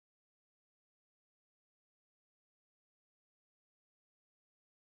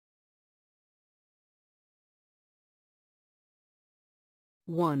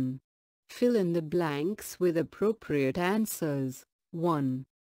1. Fill in the blanks with appropriate answers. 1.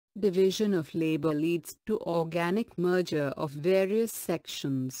 Division of labor leads to organic merger of various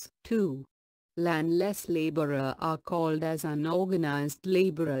sections. 2. Landless laborer are called as unorganized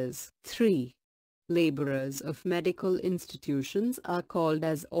laborers. 3. Laborers of medical institutions are called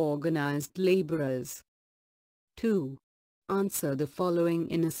as organized laborers. 2. Answer the following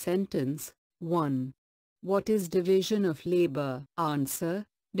in a sentence. 1. What is division of labor? Answer: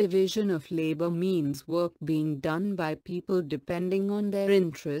 division of labor means work being done by people depending on their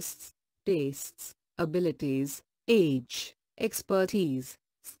interests, tastes, abilities, age, expertise,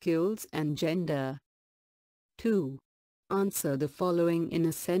 skills and gender. 2. Answer the following in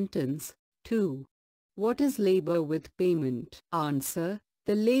a sentence. 2. What is labor with payment? Answer: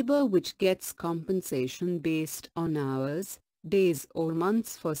 the labor which gets compensation based on hours, days or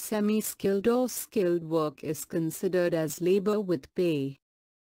months for semi-skilled or skilled work is considered as labor with pay.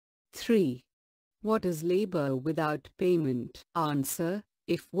 3. What is labor without payment? Answer: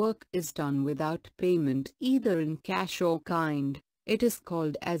 if work is done without payment either in cash or kind, it is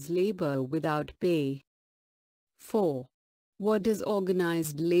called as labor without pay. 4. What is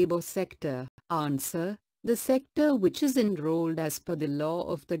organized labor sector? Answer: the sector which is enrolled as per the law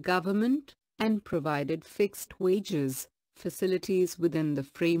of the government, and provided fixed wages, facilities within the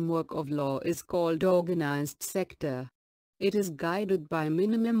framework of law is called organized sector. It is guided by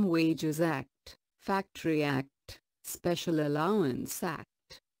Minimum Wages Act, Factory Act, Special Allowance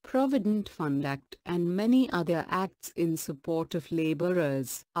Act, Provident Fund Act and many other acts in support of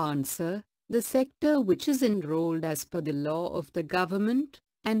laborers. Answer: the sector which is enrolled as per the law of the government,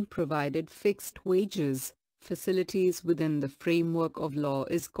 and provided fixed wages, facilities within the framework of law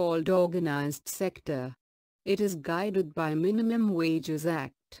is called organized sector. It is guided by Minimum Wages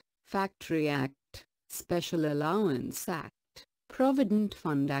Act, Factory Act, Special Allowance Act, Provident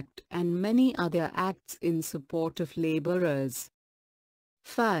Fund Act and many other acts in support of laborers.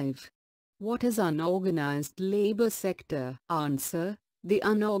 5. What is unorganized labor sector? Answer: the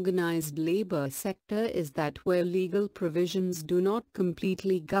unorganized labor sector is that where legal provisions do not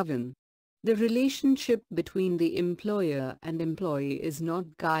completely govern. The relationship between the employer and employee is not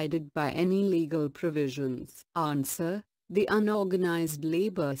guided by any legal provisions. Answer: the unorganized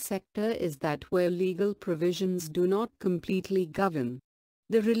labor sector is that where legal provisions do not completely govern.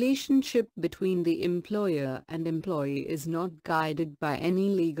 The relationship between the employer and employee is not guided by any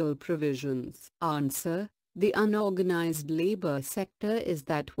legal provisions. Answer: the unorganized labor sector is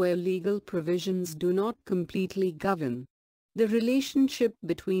that where legal provisions do not completely govern. The relationship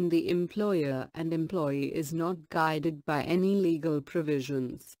between the employer and employee is not guided by any legal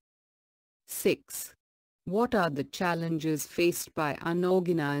provisions. 6. What are the challenges faced by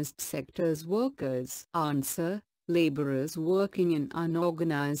unorganized sectors workers? Answer: laborers working in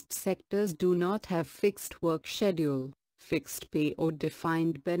unorganized sectors do not have fixed work schedule, fixed pay or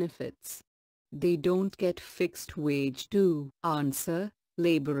defined benefits. They don't get fixed wage too. Answer: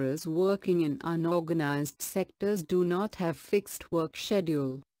 laborers working in unorganized sectors do not have fixed work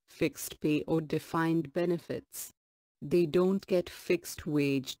schedule, fixed pay or defined benefits. They don't get fixed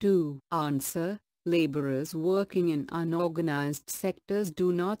wage too. Answer: laborers working in unorganized sectors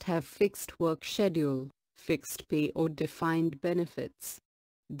do not have fixed work schedule, fixed pay or defined benefits.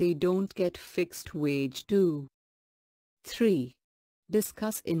 They don't get fixed wage too. 3.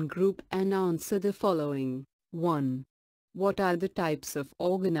 Discuss in group and answer the following. 1. What are the types of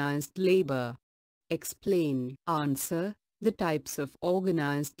organized labor? Explain. Answer: the types of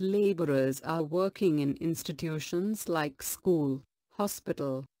organized laborers are working in institutions like school,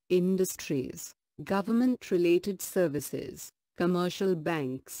 hospital, industries, government-related services, commercial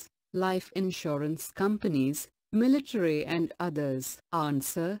banks, life insurance companies, military and others.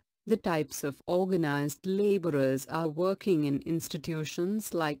 Answer: the types of organized laborers are working in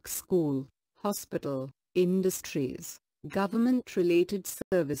institutions like school, hospital, industries, government-related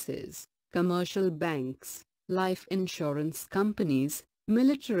services, commercial banks, life insurance companies,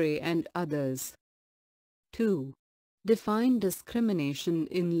 military and others. 2. Define discrimination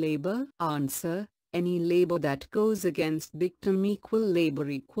in labor. Answer: any labor that goes against dictum equal labor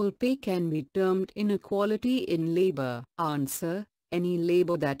equal pay can be termed inequality in labor. Answer: any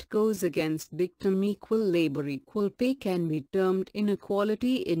labor that goes against dictum equal labor equal pay can be termed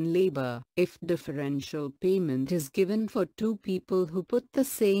inequality in labor. If differential payment is given for two people who put the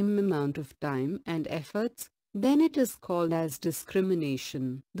same amount of time and efforts, then it is called as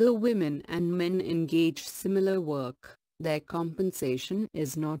discrimination. Though women and men engage similar work, their compensation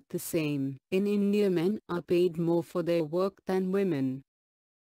is not the same. In India, men are paid more for their work than women.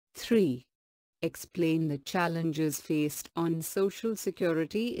 3. Explain the challenges faced on social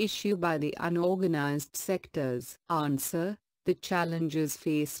security issue by the unorganized sectors. Answer. The challenges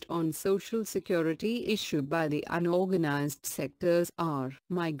faced on social security issue by the unorganized sectors are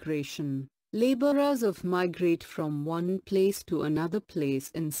migration. Laborers migrate from one place to another place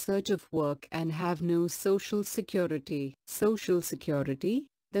in search of work and have no social security. Social security,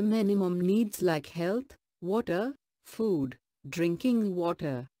 the minimum needs like health, water, food, drinking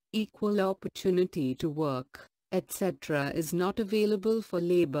water, equal opportunity to work, etc. is not available for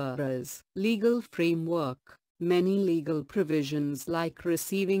laborers. Legal framework. Many legal provisions like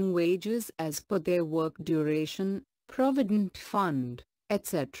receiving wages as per their work duration, provident fund,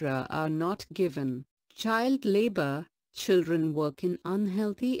 etc. are not given. Child labor. Children work in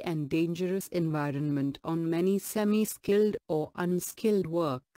unhealthy and dangerous environment on many semi-skilled or unskilled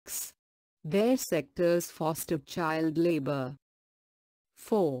works. Their sectors foster child labor.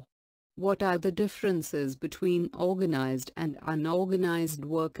 4. What are the differences between organized and unorganized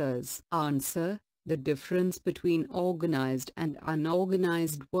workers? Answer. The difference between organized and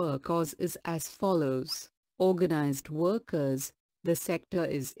unorganized workers is as follows. Organized workers. The sector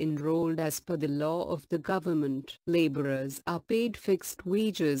is enrolled as per the law of the government. Laborers are paid fixed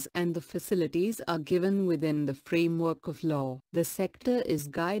wages and the facilities are given within the framework of law. The sector is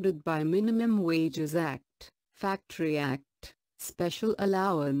guided by Minimum Wages Act, Factory Act, Special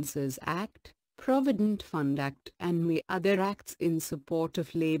Allowances Act, Provident Fund Act and other acts in support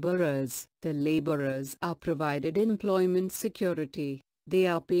of laborers. The laborers are provided employment security. They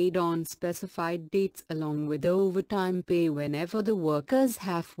are paid on specified dates along with overtime pay whenever the workers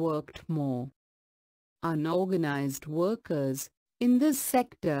have worked more. Unorganized workers. In this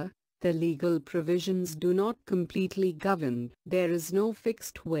sector, the legal provisions do not completely govern. There is no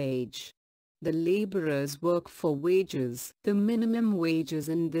fixed wage. The laborers work for wages. The minimum wages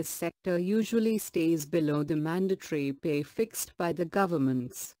in this sector usually stays below the mandatory pay fixed by the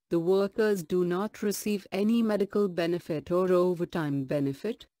governments. The workers do not receive any medical benefit or overtime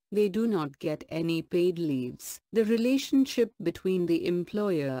benefit. They do not get any paid leaves. The relationship between the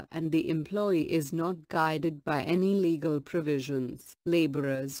employer and the employee is not guided by any legal provisions.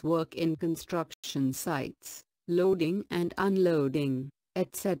 Laborers work in construction sites, loading and unloading,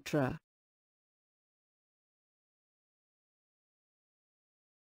 etc.